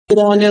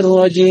الشيطان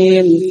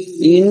الرجيم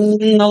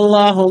إن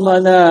الله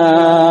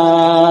وملائكته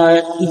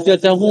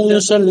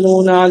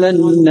يصلون على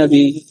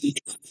النبي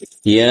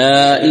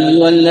يا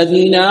أيها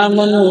الذين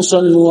آمنوا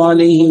صلوا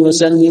عليه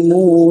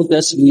وسلموا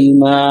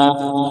تسليما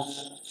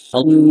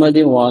محمد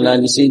وعلى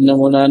آل سيدنا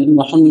مولانا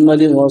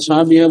محمد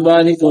وأصحابه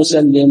وبارك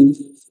وسلم.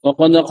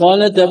 وقد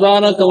قال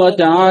تبارك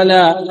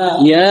وتعالى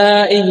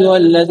يا أيها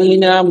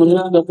الذين آمنوا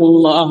اتقوا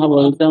الله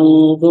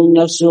ولتنظر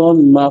نفس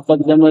ما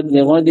قدمت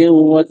لغد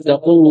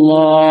واتقوا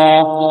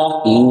الله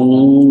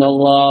إن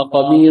الله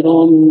خبير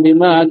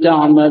بما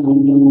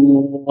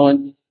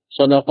تعملون.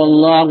 صدق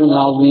Allah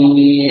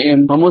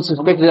al-Azim. Our most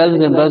respected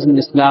elders and brothers in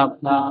Islam,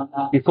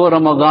 before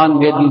Ramadan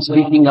we had been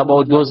speaking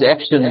about those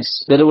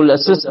actions that will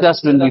assist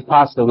us when we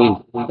pass away.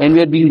 And we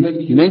had been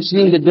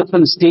mentioning the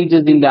different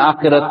stages in the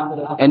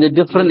Akhirat and the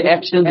different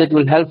actions that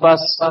will help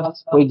us.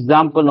 For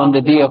example, on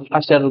the day of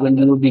Hashr, when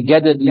we will be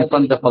gathered in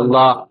front of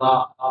Allah.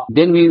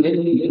 Then we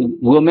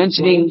were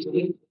mentioning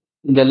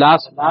in the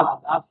last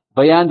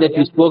bayan that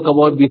we spoke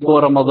about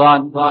before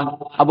Ramadan,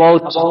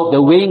 about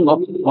the weighing of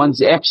one's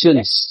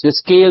actions, the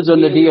scales on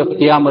the day of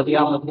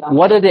Qiyamah.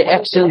 What are the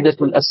actions that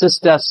will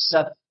assist us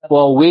for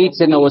our weights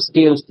and our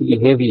scales to be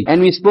heavy? And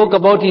we spoke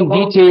about in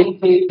detail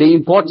the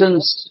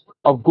importance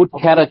of good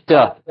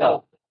character.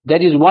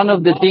 That is one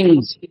of the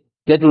things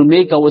that will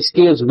make our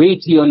scales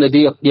weighty on the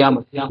day of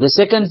Qiyamah. The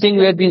second thing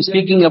we had been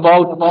speaking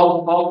about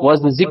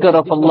was the zikr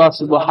of Allah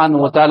subhanahu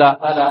wa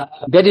ta'ala.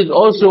 That is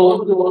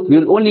also,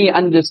 we'll only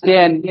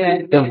understand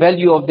the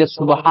value of the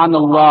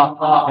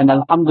subhanallah and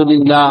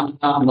alhamdulillah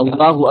and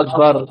Allahu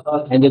Akbar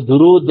and the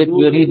durood that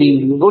we're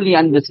reading. We'll only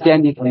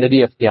understand it on the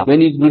day of Qiyamah,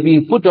 when it will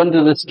be put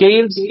onto the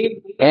scales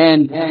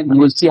and we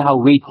will see how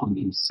weighty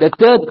it is. The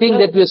third thing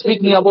that we're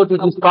speaking about,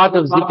 which is part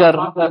of zikr,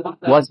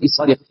 was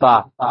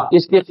istighfar.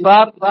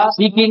 Istighfar,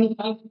 seeking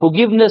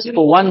forgiveness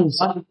for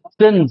one's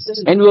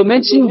sins. And we were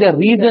mentioning the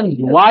reason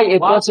why a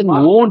person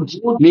won't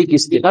make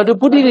istighfar. Now to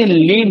put it in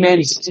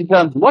layman's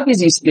terms, what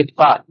is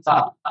istighfar?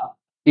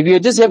 If you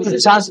just have to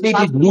translate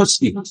it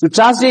loosely. To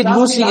translate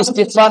loosely,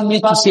 istighfar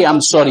means to say,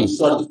 I'm sorry.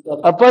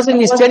 A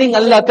person is telling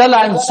Allah Ta'ala,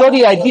 I'm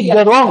sorry I did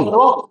the wrong.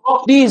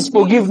 Please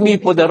forgive me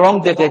for the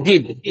wrong that I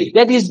did.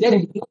 That is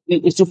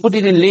to put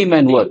it in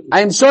layman word.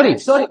 I am sorry.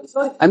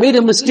 I made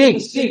a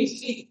mistake.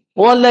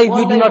 Oh Allah, if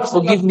you do not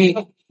forgive me,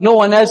 no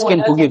one else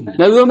can forgive me.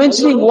 Now we were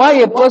mentioning why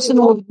a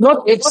person would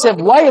not accept,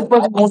 why a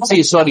person won't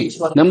say sorry.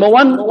 Number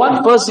one,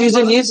 the first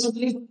reason is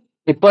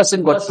a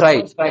person got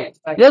pride.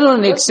 He doesn't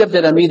want to accept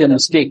that I made a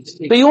mistake. So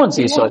he won't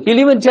say sorry. He'll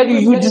even tell you,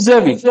 you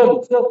deserve it.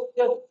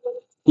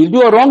 He'll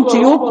do a wrong to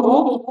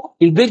you.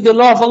 He'll break the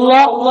law of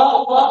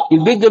Allah.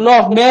 He'll break the law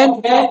of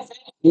man.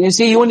 And you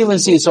see, he won't even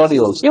say sorry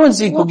also. He won't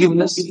seek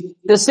forgiveness.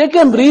 The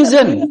second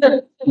reason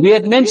we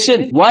had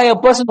mentioned why a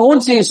person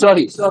won't say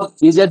sorry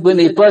is that when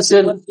a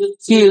person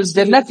feels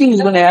that nothing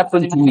is going to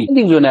happen to me.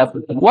 Nothing is going to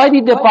happen to me. Why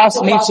did the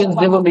past nations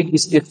never make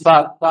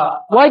istighfar?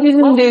 Why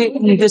didn't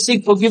they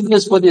seek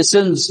forgiveness for their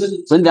sins?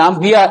 When the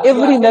Anbiya,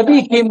 every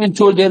Nabi came and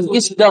told them,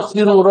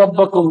 Istaghfiru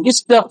Rabbakum,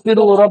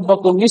 Istaghfiru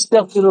Rabbakum,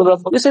 Istaghfiru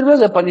Rabbakum. They said,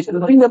 where's the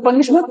punishment? Bring the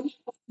punishment?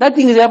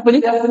 Nothing is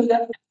happening.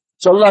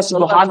 So Allah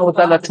subhanahu wa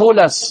ta'ala told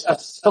us,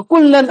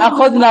 فَكُلًّا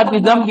أَخَذْنَا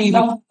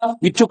بِذَنْبِهِ.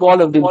 We took all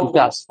of them to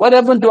task. What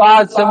happened to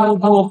Ad,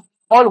 Samud,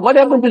 what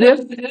happened to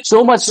them?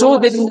 So much so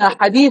that in the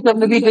hadith of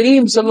Nabi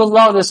Kareem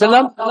sallallahu alayhi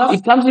wa sallam,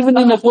 it comes even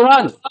in the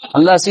Quran.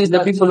 Allah says the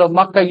people of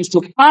Makkah used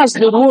to pass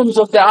the rooms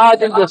of the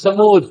Ad and the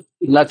Samud.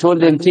 Allah told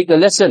them, take a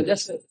lesson.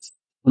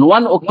 On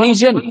one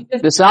occasion,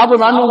 the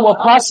Sahaba were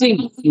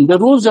passing in the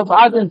ruins of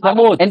Ad and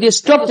Samud, and they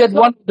stopped at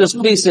one of those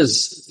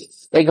places.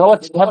 Like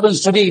what happens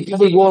today,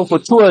 people go for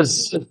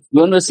tours. You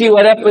want to see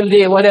what happened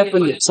there, what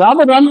happened there.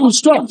 Sahaba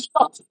stopped.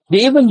 They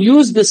even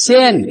used the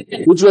sand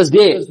which was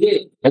there.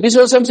 And this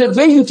also said,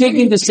 where are you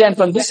taking the sand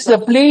from? This is a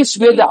place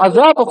where the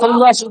azab of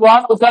Allah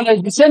subhanahu wa ta'ala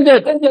has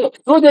descended.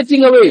 Throw that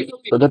thing away.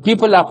 So the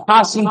people are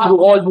passing through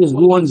all these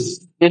ruins.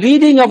 They're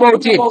reading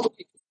about it.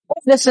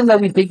 What lesson are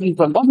we taking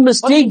from? What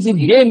mistakes if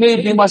they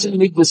made, we mustn't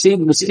make the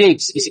same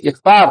mistakes.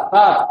 Istighfar.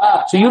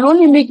 So you'll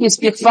only make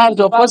istighfar,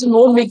 so a person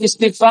won't make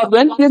istighfar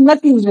when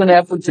nothing is going to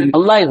happen to you.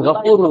 Allah is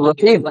Ghafurur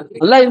Rahim.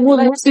 Allah is more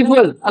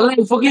merciful. Allah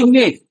will forgive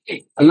me.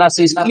 Allah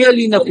says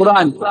clearly in the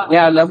Quran,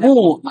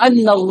 يَعْلَمُوا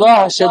أَنَّ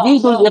اللَّهَ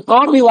شَدِيدُ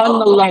الْإِقَامِ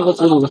وَأَنَّ اللَّهَ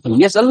غَفُورٌ رَحِيمٌ.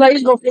 Yes, Allah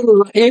is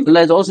Ghafurur Rahim.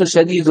 Allah is also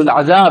Shadidul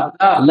Azab.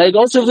 Allah is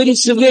also very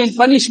severe in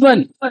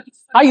punishment.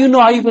 How you know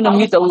how you're going to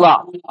meet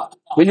Allah?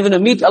 When you're going to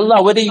meet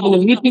Allah, whether you're going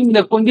to meet Him in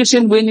the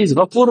condition when He's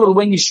Ghafur or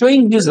when He's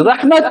showing His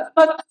rahmat,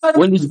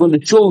 when He's going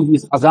to show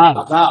His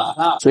azab.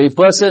 So a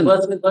person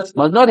must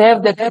not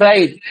have that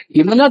pride.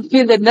 He may not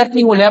feel that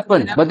nothing will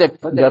happen. But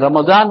the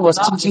Ramadan was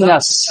teaching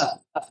us.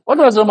 What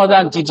was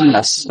Ramadan teaching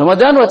us?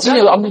 Ramadan was teaching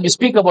us, I'm going to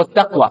speak about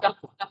taqwa,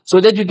 so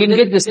that you can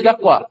get this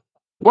taqwa.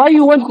 Why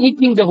you weren't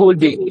eating the whole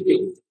day?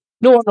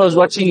 No one was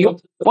watching you.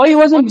 Why you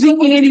wasn't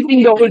drinking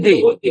anything the whole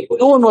day?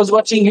 No one was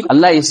watching you.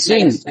 Allah is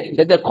saying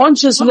that the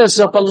consciousness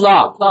of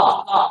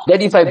Allah,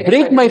 that if I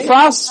break my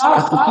fast, I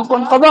have to keep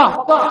on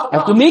qada. I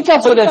have to make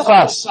up for that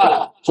fast.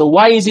 So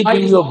why is it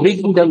when you are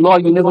breaking the law,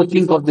 you never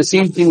think of the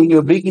same thing when you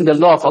are breaking the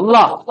law of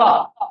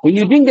Allah? When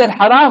you drink that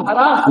haram,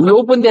 when you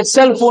open that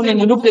cell phone and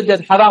you look at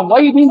that haram, why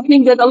you didn't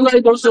think that Allah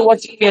is also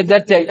watching you at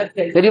that time?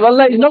 That if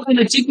Allah is not going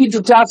to take you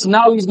to task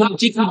now, He's going to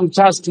take you to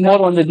task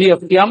tomorrow on the day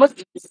of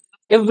Qiyamah.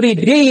 Every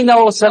day in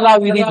our salah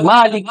we read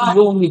Malik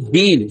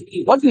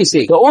Yawmiddin. What we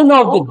say? The owner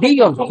of the day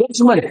of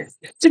judgment.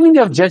 It's the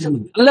meaning of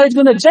judgment. Allah is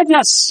going to judge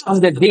us on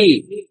the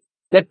day.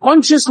 That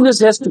consciousness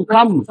has to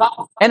come.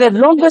 And as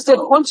long as that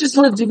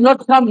consciousness did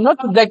not come,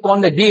 not like on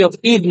the day of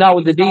Eid now,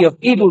 the day of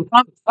Eid will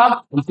come.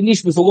 We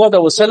finish, we forgot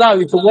our salah,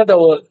 we forgot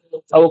our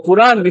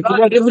Quran, we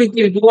forgot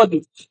everything, we forgot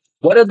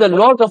what are the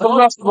laws of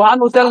Allah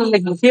subhanahu wa ta'ala,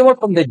 like we came out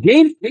from the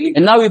jail,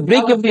 and now we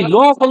break every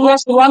law of Allah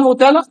subhanahu wa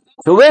ta'ala.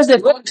 So where's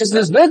that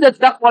consciousness? Where's that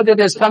taqwa that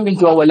has come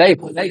into our life?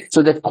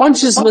 So that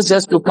consciousness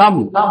has to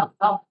come.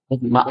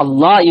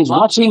 Allah is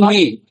watching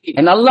me,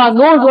 and Allah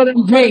knows what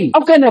I'm doing.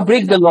 How can I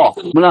break the law?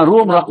 Mullah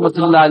Rum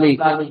rahmatullah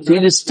alayhi, to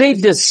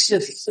illustrate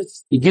this,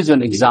 he gives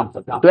an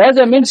example. So as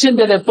I mentioned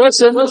that a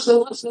person,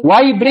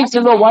 why he breaks the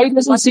law, why he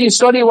doesn't say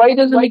sorry, why he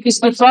doesn't make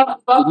istighfar,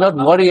 he's not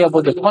worried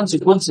about the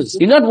consequences.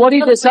 He's not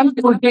worried that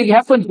something will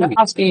happen to him.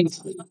 Ask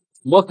his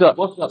worker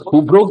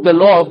who broke the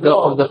law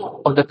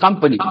of the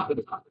company.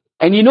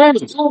 And he knows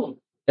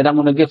that I'm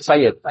going to get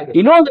fired.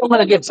 He knows I'm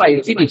going to get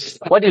fired. Finish.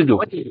 What he'll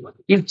do?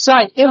 He'll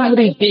try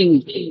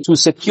everything to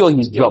secure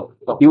his job.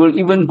 He will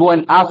even go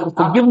and ask for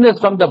forgiveness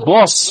from the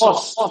boss.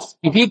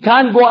 If he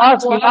can't go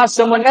ask, he'll ask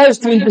someone else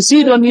to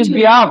intercede on his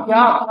behalf.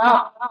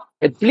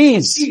 But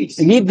please,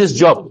 I need this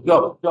job.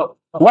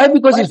 Why?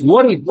 Because he's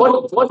worried.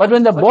 But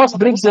when the boss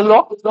brings the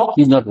law,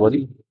 he's not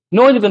worried.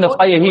 No one is going to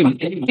fire him.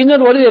 He's not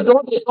worried at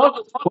all.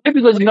 Why?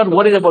 Because he's not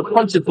worried about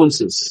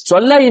consequences. So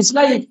Allah is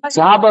like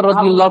Sahaba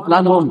radiallahu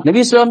anhum. Nabi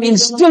Sallam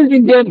instilled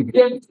in them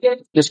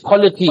this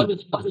quality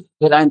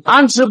that I'm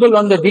answerable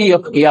on the day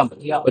of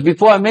Qiyamah. But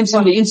before I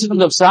mention the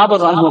incident of Sahaba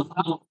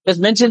anhum, let's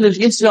mention the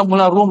incident of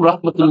Mullah Rum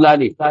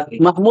rahmatullahi alayhi.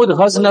 Mahmud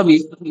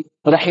Ghaznavi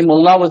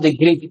rahimullah was a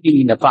great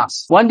king in the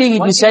past. One day he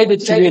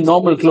decided to wear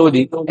normal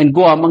clothing and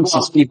go amongst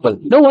his people.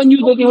 No one knew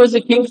that he was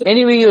a king.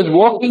 Anyway, he was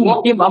walking,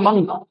 he came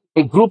among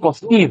a group of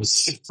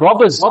thieves,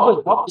 robbers.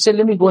 He said,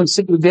 let me go and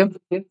sit with them.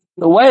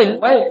 So while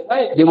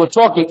they were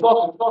talking,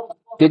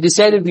 they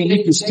decided we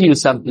need to steal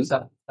something.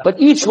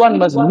 But each one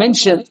must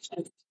mention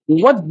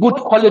what good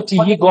quality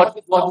he got,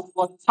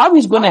 how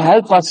he's going to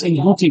help us in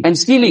looting and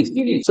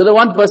stealing. So the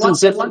one person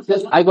said,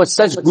 I got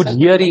such good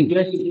hearing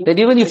that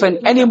even if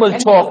an animal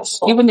talks,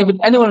 even if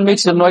an animal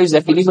makes a noise, I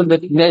can even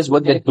recognize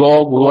what the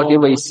dog or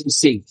whatever is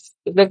saying.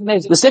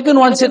 The second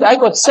one said, I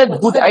got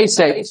such good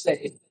eyesight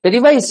that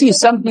if I see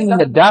something in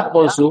the dark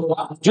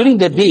also, during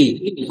the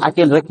day, I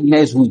can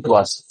recognize who it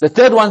was. The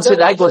third one said,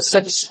 I got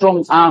such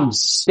strong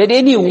arms that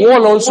any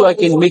wall also I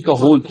can make a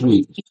hole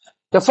through it.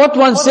 The fourth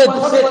one said,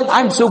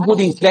 I'm so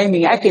good in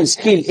climbing, I can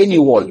scale any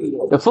wall.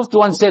 The fifth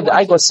one said,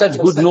 I got such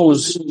good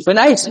nose. When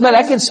I smell,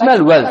 I can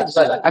smell wealth.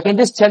 I can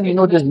just tell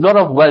you, there's a lot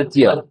of wealth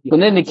here.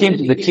 And then they came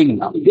to the king.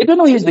 They don't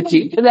know he's the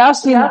king. So they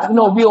asked him,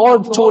 we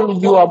all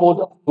told you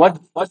about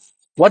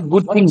what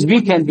good things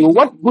we can do.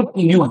 What good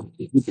thing you?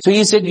 So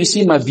he said, you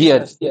see, my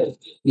beard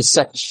is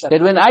such that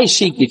when I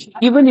shake it,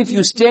 even if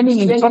you're standing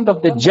in front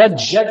of the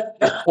judge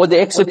or the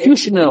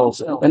executioner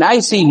also, when I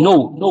say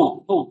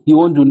no, he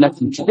won't do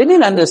nothing. They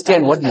didn't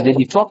understand what is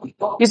really talking.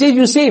 He said,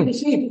 you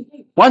say,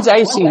 once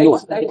I say no,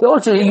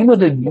 also,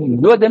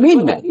 you're the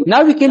main man.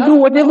 Now we can do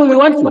whatever we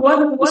want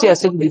to. See, I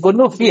said, we got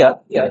no fear.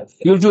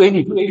 You'll do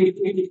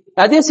anything.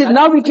 Now they said,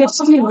 now we can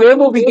steal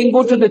wherever we can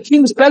go to the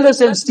king's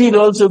palace and steal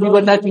also. We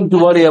got nothing to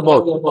worry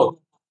about.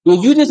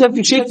 You just have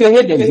to shake your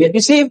head and get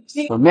the same.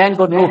 A man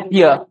got no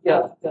fear.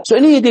 So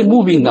anyway, they're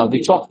moving now.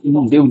 They talk, they're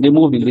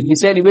moving. They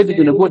decided where they're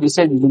going to go. They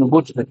said, we're going to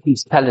go to the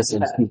king's palace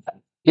and steal.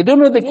 They don't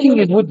know the king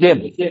is with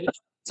them.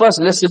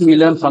 First lesson we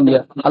learn from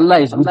here, Allah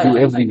is with you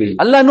everywhere.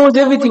 Allah knows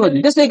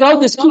everything. Just like how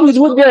this king is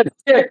with them.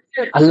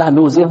 Allah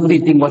knows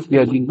everything what we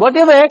are doing.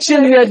 Whatever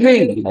action we are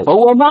doing.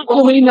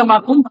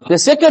 The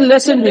second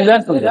lesson we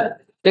learn from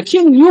that. The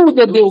king knew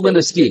that they were going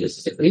to steal.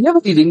 He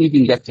never did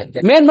anything that time.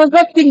 Man must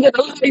not think that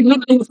Allah is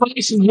not going to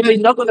punish him here,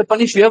 He's not going to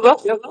punish you ever.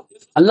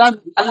 Allah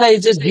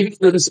is just giving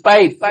you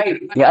respite.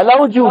 He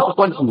allowed you to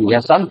continue.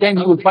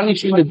 Sometimes He will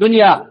punish you in the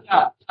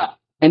dunya.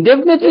 And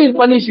definitely He'll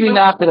punish you in the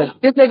akhirat.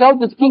 Just like how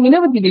this king, he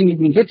never did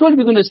anything. They told you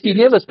we're going to steal,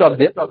 he never stopped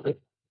there.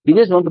 He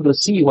just wanted to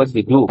see what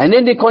they do. And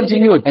then they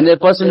continued. And the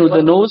person with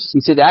the nose, he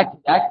said, act.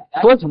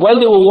 First, while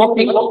they were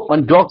walking,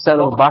 one dog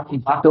started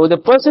barking. So the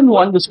person who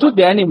understood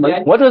the animal,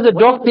 what was the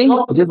dog thing?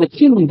 It was the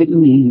king.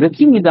 The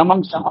king is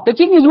amongst you. The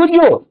king is with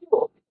you.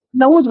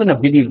 Now who's going to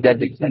believe that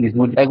the king is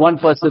with you? Like one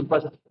person,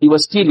 he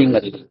was stealing.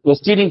 He was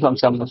stealing from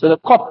someone. So the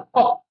cop,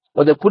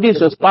 or the police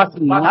was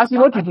passing and asked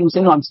him what you do. He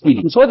said, no, I'm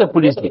stealing. So the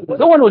police did.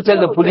 No one will tell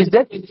the police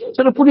that.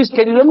 So the police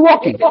carried on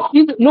walking.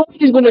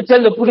 Nobody's going to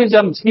tell the police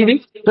I'm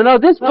stealing. So now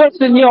this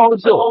person here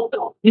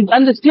also is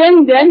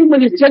understanding the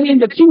animal is telling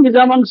the king is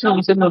amongst you.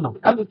 He said, no,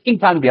 the king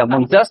can't be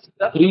amongst us.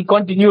 So he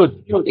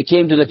continued. He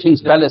came to the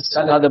king's palace.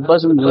 Now the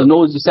person with the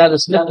nose, he started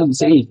sniffing and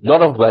saying,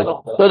 lot of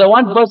wealth. So the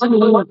one person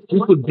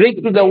who could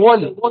break through the wall,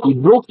 he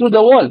broke through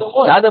the wall.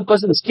 The other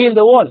person scaled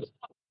the wall.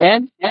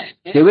 And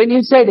they went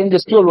inside and they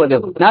stole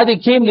whatever. Now they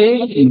came there,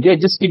 they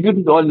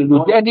distributed all the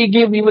loot. And they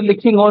gave even the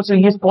king also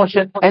his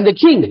portion. And the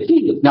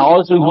king, now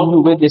also he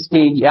knew where they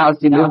stayed. He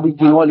asked him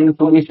everything, all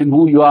information,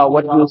 who you are,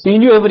 what you are. So he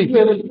knew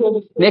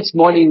everything. Next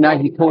morning now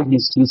he told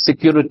his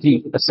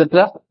security,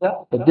 etc.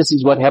 that this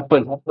is what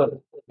happened.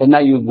 And now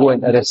you go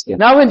and arrest them.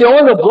 Now when they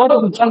all are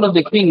brought in front of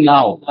the king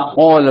now,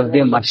 all of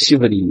them are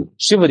shivering.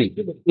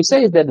 He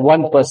says that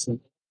one person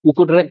who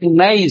could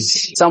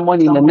recognize someone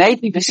in the night,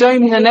 if you saw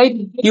him in the night,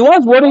 he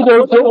was worried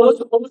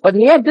also, but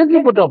he had a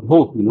little bit of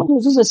hope,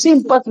 This is the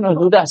same person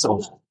who did us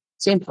also.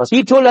 Same person.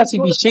 He told us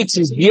if he shakes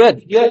his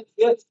beard,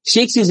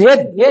 shakes his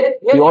head,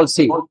 we all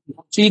say.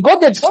 So he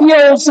got that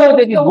fear also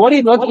that he's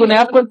worried what's going to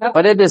happen,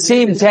 but at the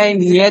same time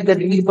he had that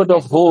little bit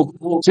of hope.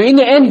 So in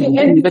the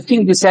end, the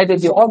king decided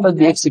they all must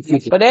be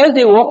executed. But as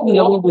they were walking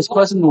away, this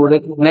person who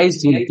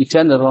recognized him, he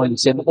turned around and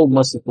said, "Oh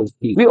merciful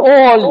king, we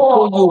all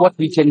told you what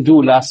we can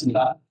do last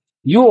night.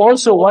 You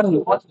also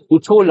one who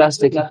told us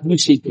that you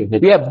shake your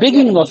head. We are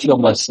begging of your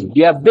mercy.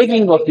 We are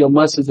begging of your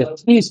mercy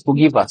that please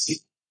forgive us.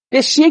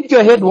 Just shake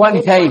your head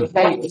one time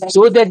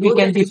so that we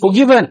can be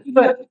forgiven."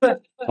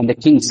 And the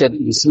king said,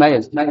 he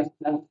smiled.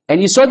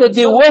 And he saw that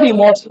they were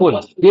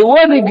remorseful. They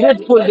were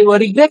regretful. They were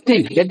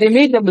regretting that they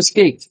made a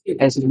mistake.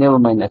 I said, never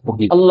mind, I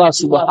forgive. Allah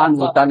subhanahu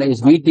wa ta'ala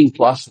is waiting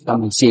for us to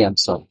come and say, I'm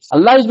sorry.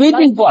 Allah is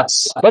waiting for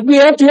us. But we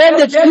have to have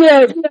that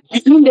fear,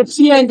 between that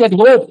fear and that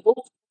hope.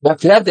 We have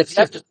to have that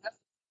fear.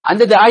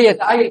 Under the ayat,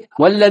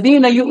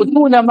 وَالَّذِينَ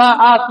يُؤْتُونَ مَا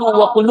آتُوا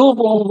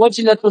وَقُلُوبُهُمْ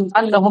وَجْلَةٌ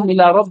أَنَّهُمْ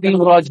إِلَىٰ رَبِّهِمْ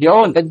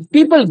رَاجِعُونَ. That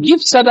people give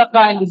sadaqah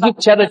and give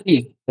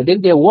charity, but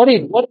then they're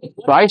worried.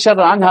 So Aisha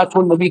anha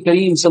told Nabi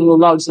Kareem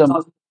sallallahu alaihi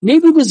wasallam,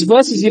 maybe this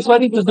verse is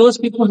referring to those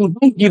people who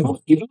don't give, who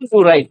don't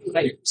do right.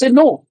 He said,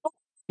 no.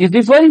 It's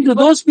referring to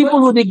those people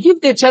who they give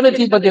their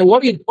charity, but they're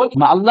worried.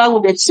 Allah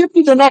will accept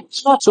it or not.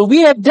 So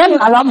we have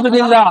done,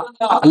 alhamdulillah.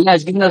 Allah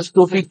has given us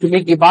tawfiq to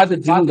make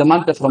ibadat during the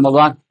month of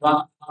Ramadan.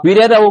 We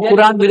read our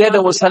Quran, we read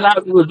our Salah,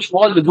 we will do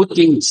all the good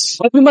things.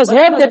 But we must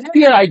have that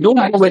fear. I don't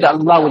know whether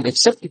Allah will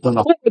accept it or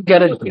not.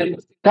 Guarantee.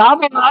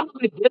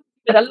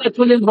 Allah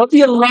told him,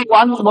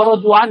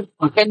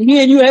 can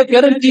me and you have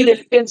guarantee that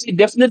you can see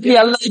definitely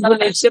Allah is going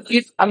to accept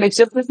it? I'm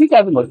accepting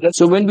it.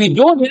 So when we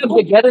don't have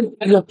the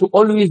guarantee, you have to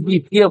always be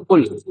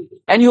fearful.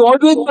 And you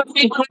always must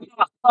be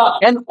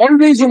and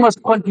always you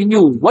must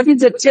continue. What is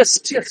the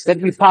test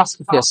that we pass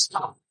the test?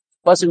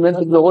 Person went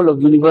to the whole of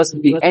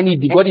university and he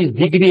got his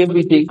degree,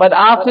 everything. But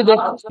after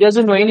that, he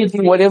doesn't know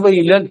anything, whatever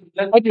he learned.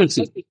 What do you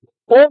see?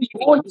 Or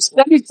you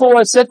studied for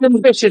a certain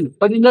profession,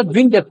 but you're not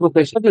doing that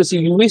profession. What do you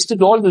see? You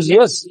wasted all those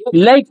years.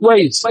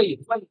 Likewise,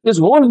 this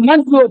whole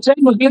month we are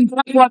trying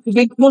to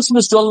get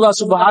closeness to Allah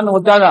subhanahu wa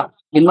ta'ala.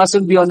 It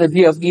mustn't be on the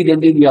day of Eid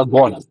and then we are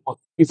gone.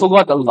 We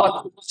forgot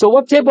Allah. So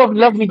what type of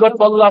love we got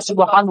for Allah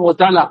subhanahu wa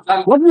ta'ala?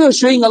 What we are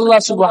showing Allah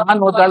subhanahu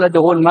wa ta'ala the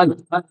whole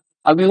month?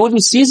 Are we only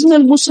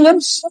seasonal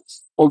Muslims?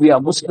 Or we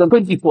are Muslim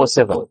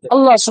 24/7.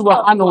 Allah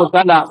subhanahu wa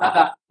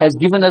ta'ala has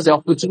given us the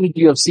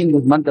opportunity of seeing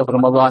this month of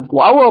Ramadan.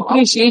 Our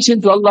appreciation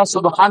to Allah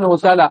subhanahu wa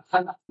ta'ala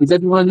is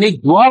that we will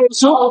make dua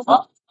also.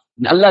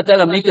 And Allah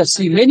ta'ala make us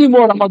see many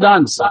more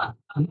Ramadans.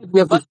 We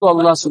have to show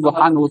Allah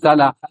subhanahu wa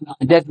ta'ala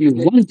that we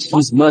want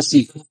His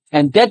mercy.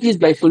 And that is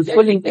by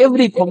fulfilling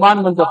every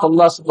commandment of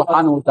Allah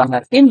subhanahu wa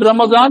ta'ala in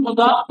Ramadan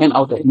and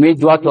out of it. Make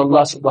dua to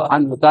Allah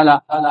subhanahu wa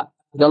ta'ala.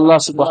 That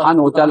Allah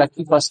subhanahu wa ta'ala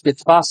keep us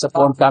steadfast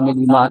upon kamil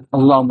iman.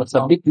 Allahumma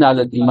sabbitna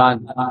lal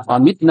iman, wa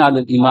amitna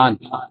lal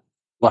iman,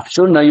 wa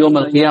ahshurna yawm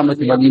al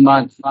qiyamati wal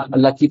iman.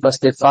 Allah keep us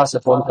steadfast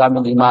upon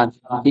kamil iman.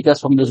 Take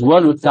us from this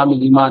world with kamil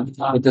iman.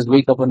 Let us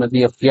wake up on the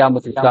day of qiyamah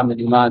with kamil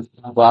iman.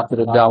 Wa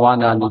akhiru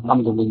da'wana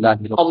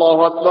alhamdulillahi.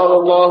 Allahu Akbar,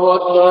 Allahu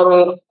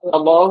Akbar,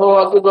 Allahu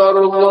Akbar,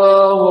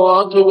 Allahu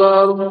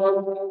Akbar.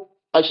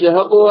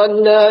 Ashhadu an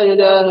la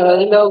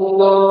ilaha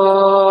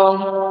illallah.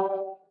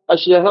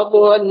 أشهد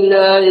أن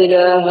لا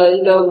إله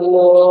إلا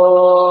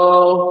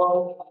الله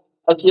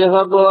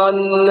أشهد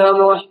أن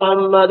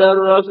محمدا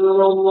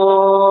رسول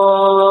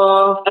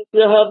الله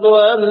أشهد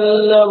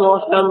أن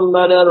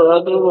محمدا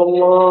رسول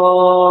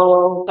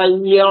الله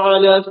حي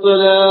على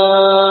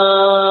الصلاة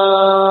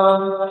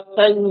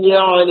حي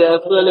على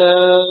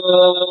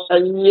الصلاة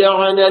حي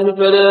على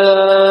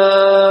الفلاح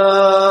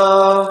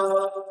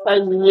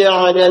حي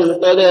على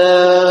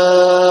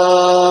الفلاح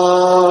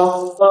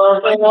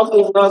الله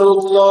أكبر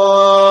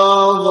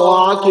الله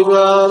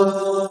أكبر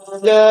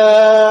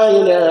لا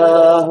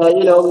إله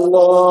إلا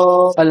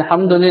الله.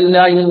 الحمد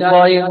لله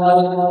القائل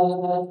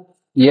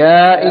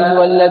يا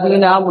أيها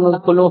الذين آمنوا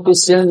ادخلوا في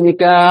السلم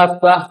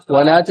كافة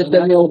ولا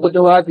تتبعوا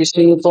خطوات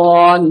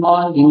الشيطان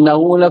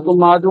إنه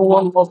لكم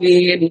عدو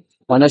مبين.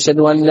 ونشهد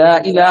أن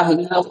لا إله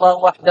إلا الله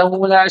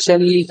وحده لا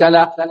شريك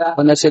له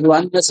ونشهد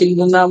أن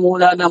سيدنا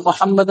مولانا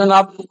محمدا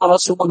عبده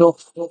ورسوله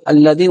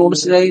الذي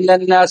أرسل إلى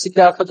الناس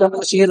كافة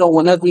بشيرا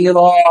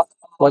ونذيرا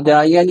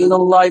وداعيا إلى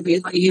الله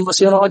بإذنه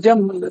وسراجا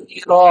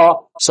منيرا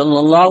صلى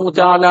الله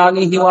تعالى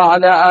عليه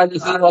وعلى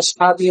آله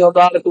وأصحابه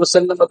وبارك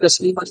وسلم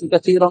تسليما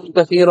كثيرا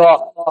كثيرا.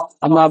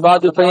 أما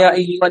بعد فيا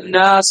أيها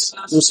الناس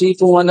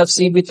أوصيكم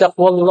ونفسي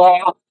بتقوى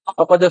الله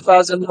فقد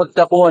فاز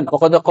المتقون.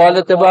 وقد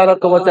قال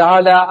تبارك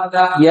وتعالى: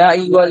 يا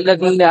أيها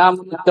الذين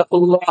آمنوا اتقوا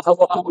الله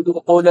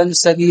وقولوا قولا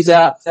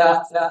سديدا.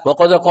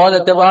 وقد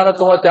قال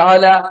تبارك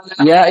وتعالى: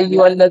 يا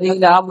أيها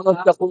الذين آمنوا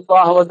اتقوا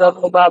الله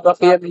وذروا ما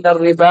بقي من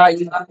الربا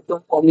إن كنتم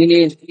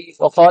مؤمنين.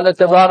 وقال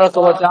تبارك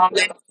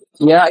وتعالى: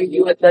 يا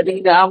أيها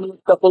الذين آمنوا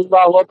اتقوا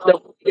الله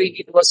وابتغوا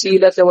إليه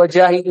الوسيلة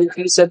وجاهدوا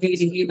في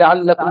سبيله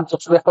لعلكم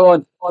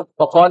تصلحون.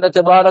 وقال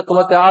تبارك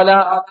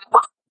وتعالى: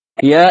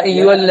 يا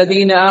أيها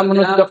الذين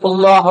آمنوا اتقوا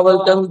الله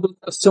ولتنظر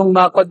نفس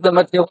ما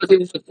قدمت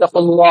لغد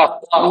واتقوا الله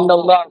إن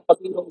الله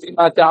خبير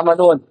بما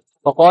تعملون.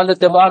 وقال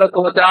تبارك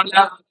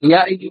وتعالى: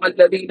 يا أيها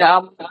الذين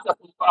آمنوا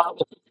اتقوا الله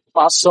وكونوا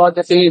مع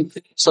الصادقين.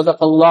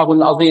 صدق الله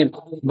العظيم.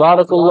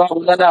 بارك الله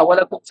لنا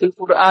ولكم في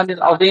القرآن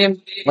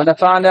العظيم،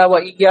 ونفعنا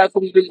وإياكم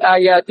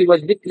بالآيات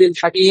والذكر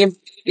الحكيم،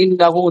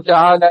 إنه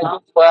تعالى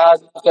جواد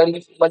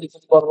كريم ملك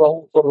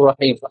والرؤوف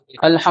الرحيم.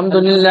 الحمد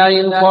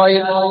لله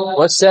القائل: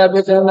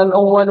 والسابقون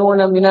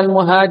الأولون من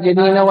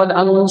المهاجرين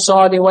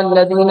والأنصار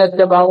والذين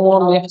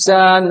اتبعوهم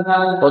بإحسان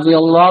رضي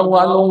الله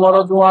عنهم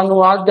ورضوا عنه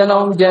وأعد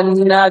لهم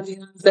جنات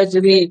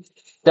تجري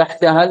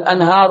تحتها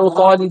الأنهار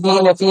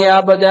خالدين فيها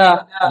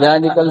أبدا،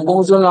 ذلك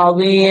الفوز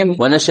العظيم.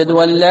 ونشهد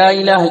أن لا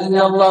إله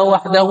إلا الله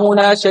وحده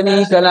لا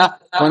شريك له،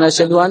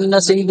 ونشهد أن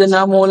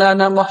سيدنا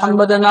مولانا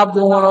محمدا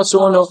عبده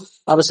ورسوله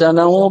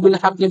أرسله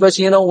بالحق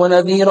بشيرا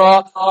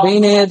ونذيرا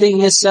بين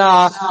يدي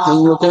الساعة.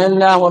 من يطع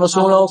الله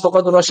ورسوله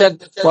فقد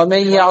رشد،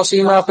 ومن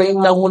يعصما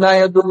فإنه لا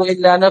يضر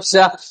إلا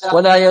نفسه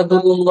ولا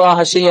يضر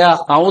الله شيئا.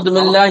 أعوذ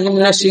بالله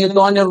من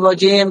الشيطان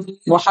الرجيم.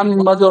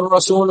 محمد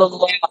رسول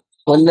الله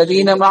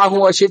والذين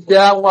معه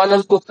أشداء على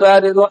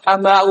الكفار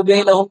رحماء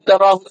بينهم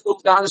تراهم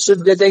ركعا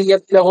سجدا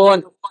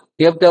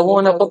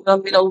يبتغون فضلا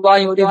من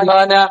الله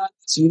ورضوانا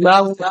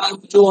سيماهم في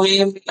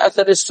وجوههم من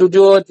أثر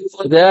السجود،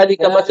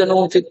 ذلك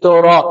مثلهم في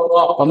التوراة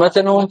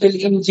ومثلهم في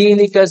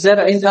الإنجيل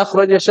كزرع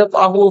أخرج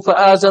شطأه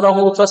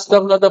فآزره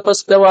فاستغلظ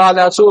فاستوى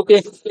على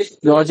سوقه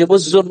يعجب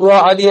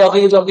الزراع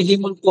ليغيظ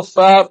بهم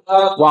الكفار.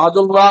 وعد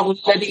الله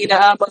الذين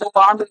آمنوا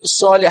وعملوا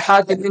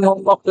الصالحات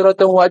منهم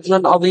مغفرة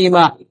وأجرا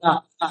عظيما.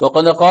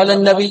 وقد قال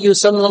النبي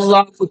صلى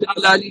الله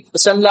عليه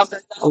وسلم: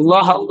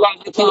 الله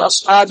في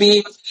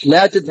أصحابي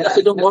لا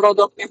تتخذوا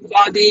مرضا من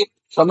بعدي،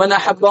 فمن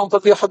أحبهم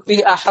ففي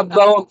حبه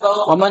أحبهم،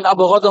 ومن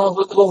أبغضهم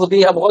ففي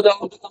بغضه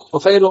أبغضهم،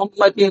 وخير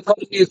أمتي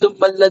قرني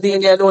ثم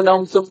الذين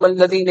يلونهم ثم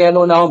الذين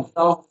يلونهم.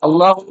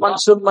 اللهم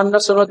انصر من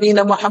نصر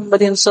دين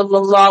محمد صلى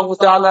الله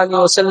عليه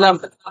وسلم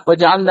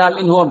واجعلنا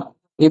منهم.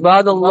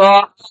 عباد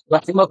الله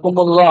رحمكم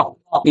الله،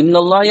 إن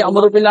الله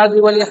يأمر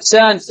بالعدل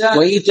والإحسان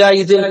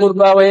وإيتاء ذي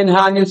القربى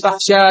وينهى عن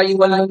الفحشاء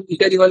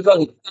والمنكر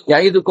والبغي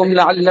يعظكم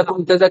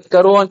لعلكم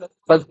تذكرون.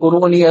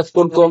 فاذكروني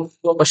أذكركم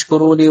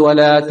واشكروني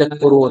ولا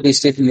تكفرون.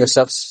 Please sit in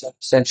yourselves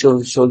and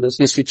shoulders.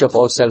 Please switch off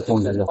all cell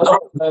phones.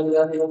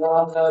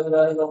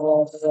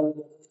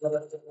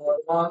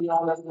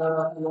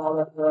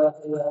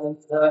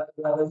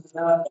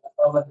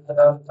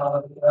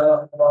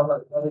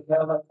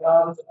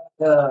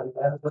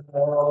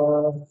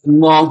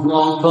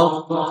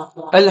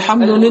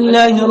 الحمد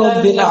لله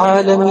رب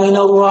العالمين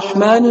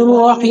الرحمن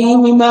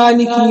الرحيم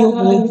مالك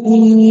يوم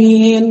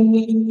الدين،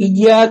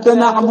 إياك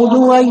نعبد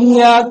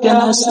وإياك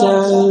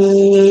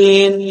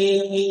نستعين،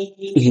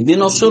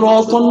 اهدنا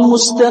الصراط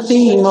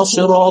المستقيم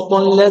صراط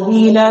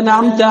الذين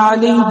أنعمت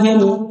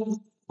عليهم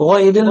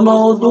غير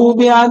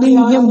المغضوب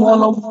عليهم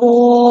ولا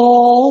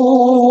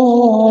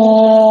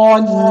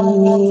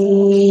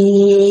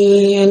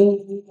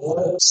الضالين.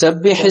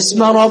 سبح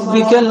اسم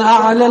ربك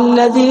الأعلى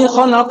الذي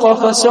خلق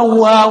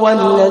فسوى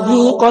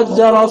والذي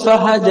قدر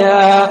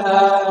فهدى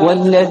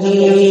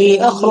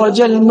والذي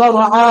أخرج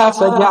المرعى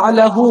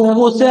فجعله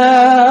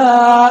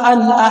غثاء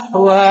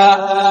أحوى.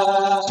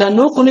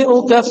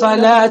 سنقرئك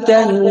فلا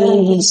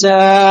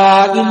تنسى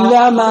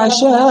إلا ما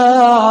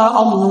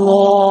شاء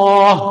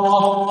الله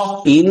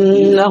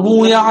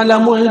إنه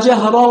يعلم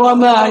الجهر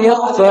وما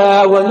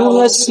يخفى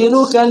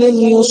ونيسرك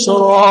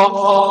لليسرى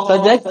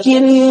فذكر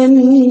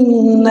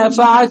إن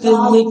نفعت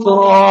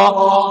الذكرى.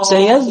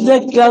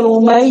 سيذكر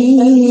من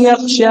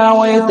يخشى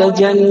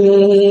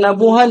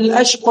ويتجنبها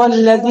الأشقى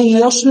الذي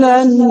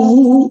يصلى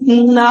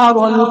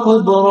النار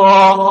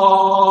الكبرى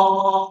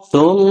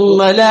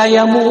ثم لا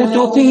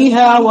يموت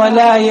فيها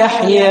ولا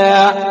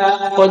يحيا.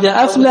 قد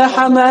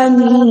أفلح من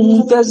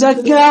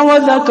تزكى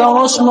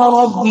وذكر اسم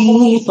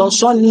ربه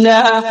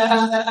فصلى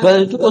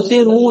بل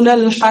تؤثرون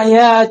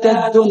الحياة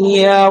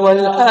الدنيا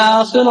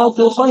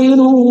والآخرة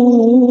خير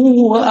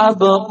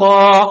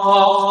وأبقى.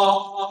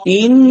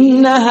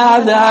 إن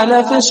هذا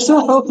لفي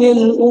الصحف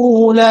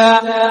الأولى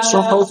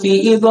صحف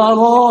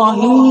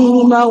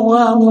إبراهيم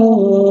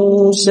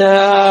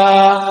وموسى.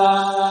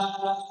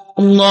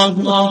 الله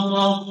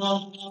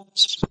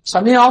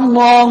سمع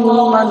الله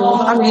من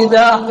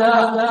حمده.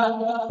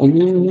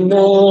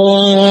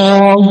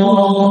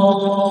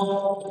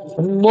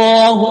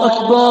 الله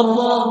أكبر.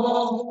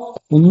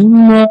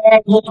 الله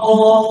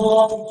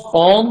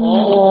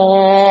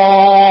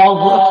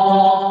أكبر.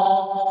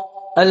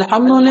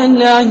 الحمد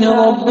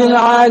لله رب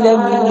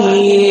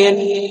العالمين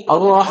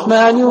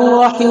الرحمن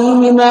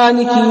الرحيم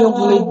مالك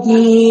يوم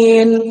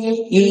الدين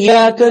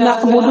إياك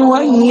نعبد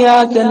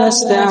وإياك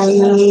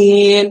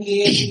نستعين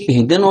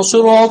اهدنا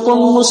الصراط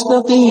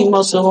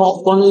المستقيم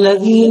صراط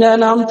الذين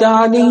أنعمت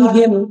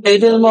عليهم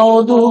غير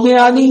المغضوب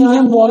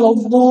عليهم ولا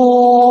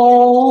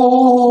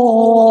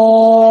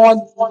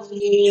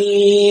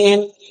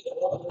الضالين.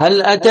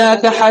 هل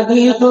أتاك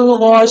حديث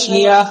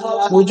الغاشية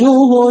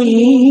وجوه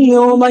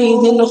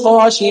يومئذ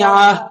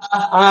خاشعة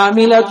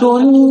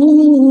عاملة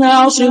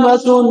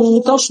ناصبة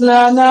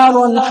تصلى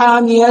نارا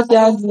حامية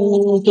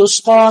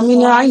تسقى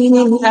من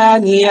عين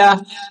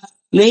آنية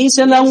ليس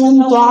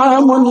لهم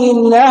طعام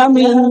إلا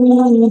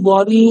من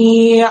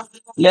ضريع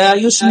لا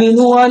يسمن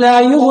ولا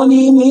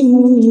يغني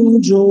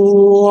من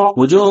جوع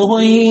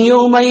وجوه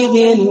يومئذ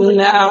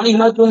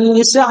ناعمة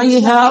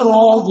لسعيها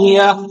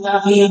راضية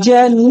في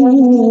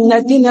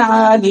جنة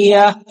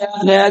عالية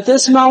لا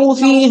تسمع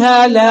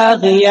فيها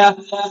لاغية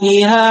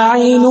فيها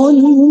عين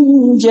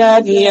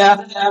جارية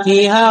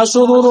فيها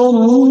سرر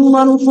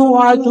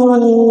مرفوعة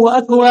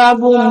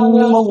وأكواب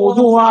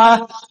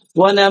موضوعة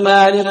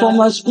ونمارق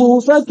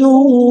مسفوفة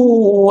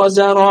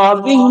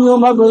وزرابي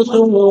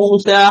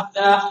مبثوثة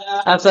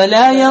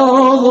أفلا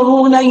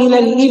ينظرون إلى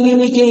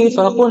الإبل كيف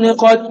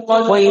خلقت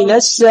وإلى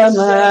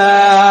السماء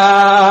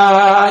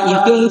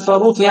كيف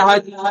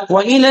رفعت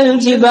وإلى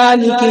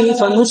الجبال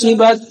كيف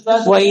نصبت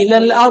وإلى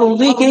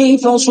الأرض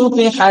كيف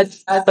سطحت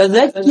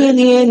فذكر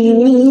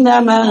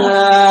إنما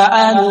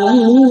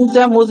أنت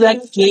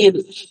مذكر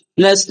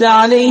لست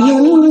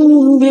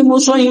عليهم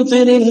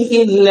بمسيطر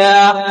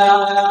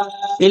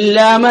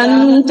إلا من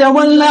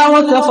تولى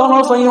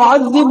وكفر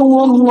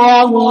فيعذبه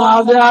الله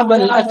العذاب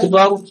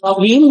الأكبر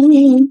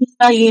إن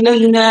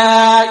إلينا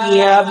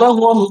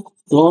إيابهم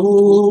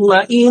ثم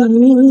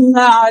إن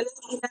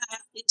علينا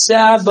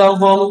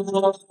حسابهم.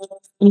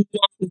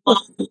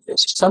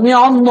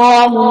 سمع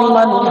الله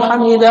لمن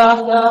حمده.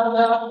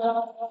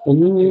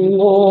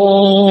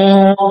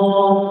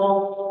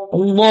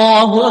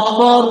 الله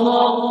أكبر.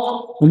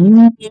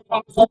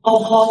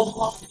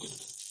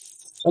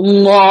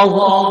 الله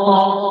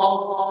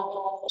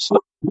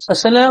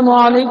السلام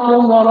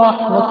عليكم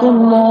ورحمة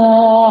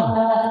الله.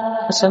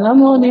 السلام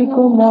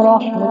عليكم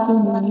ورحمة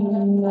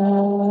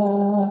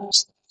الله.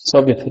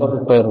 صبح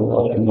الخير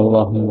ورحمة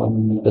الله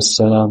وأنت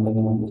السلام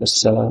وأنت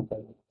السلام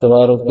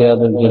تبارك يا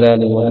ذا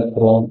الجلال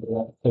والإكرام.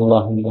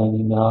 اللهم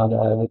إنا على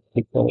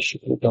عبادتك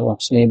وشكرك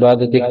وحسن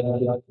عبادتك.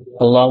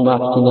 اللهم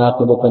احسن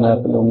عاقبتنا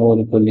في الأمور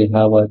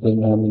كلها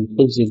وأجرنا من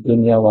خزي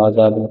الدنيا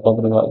وعذاب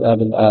القبر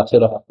وعذاب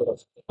الآخرة.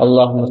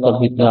 اللهم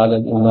ثبتنا على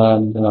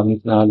الإيمان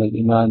وأمتنا على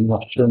الإيمان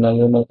واحشرنا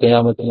يوم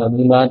القيامة على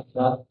الإيمان.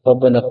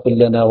 ربنا اغفر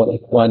لنا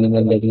وإخواننا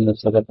الذين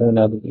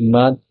سبقونا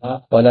بالإيمان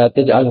ولا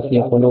تجعل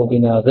في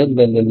قلوبنا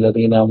غلا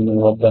للذين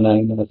آمنوا ربنا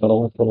إنك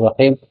رؤوف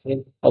رحيم.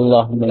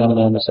 اللهم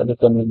إنا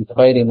نسألك من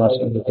خير ما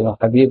سألك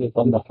وحبيبك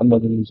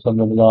محمد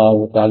صلى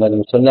الله تعالى عليه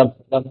وسلم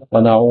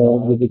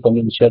ونعوذ بك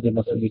من شر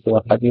ما سألك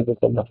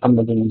وحبيبك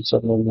محمد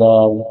صلى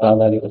الله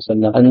تعالى عليه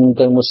وسلم. أنت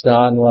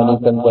المستعان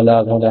وأنت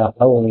البلاغ ولا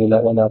حول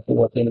ولا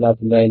قوة إلا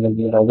بالله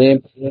العلي العظيم.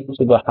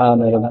 سبحان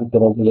ربك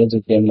رب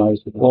العزة عما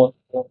يصفون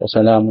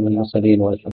وسلام على المرسلين والحمد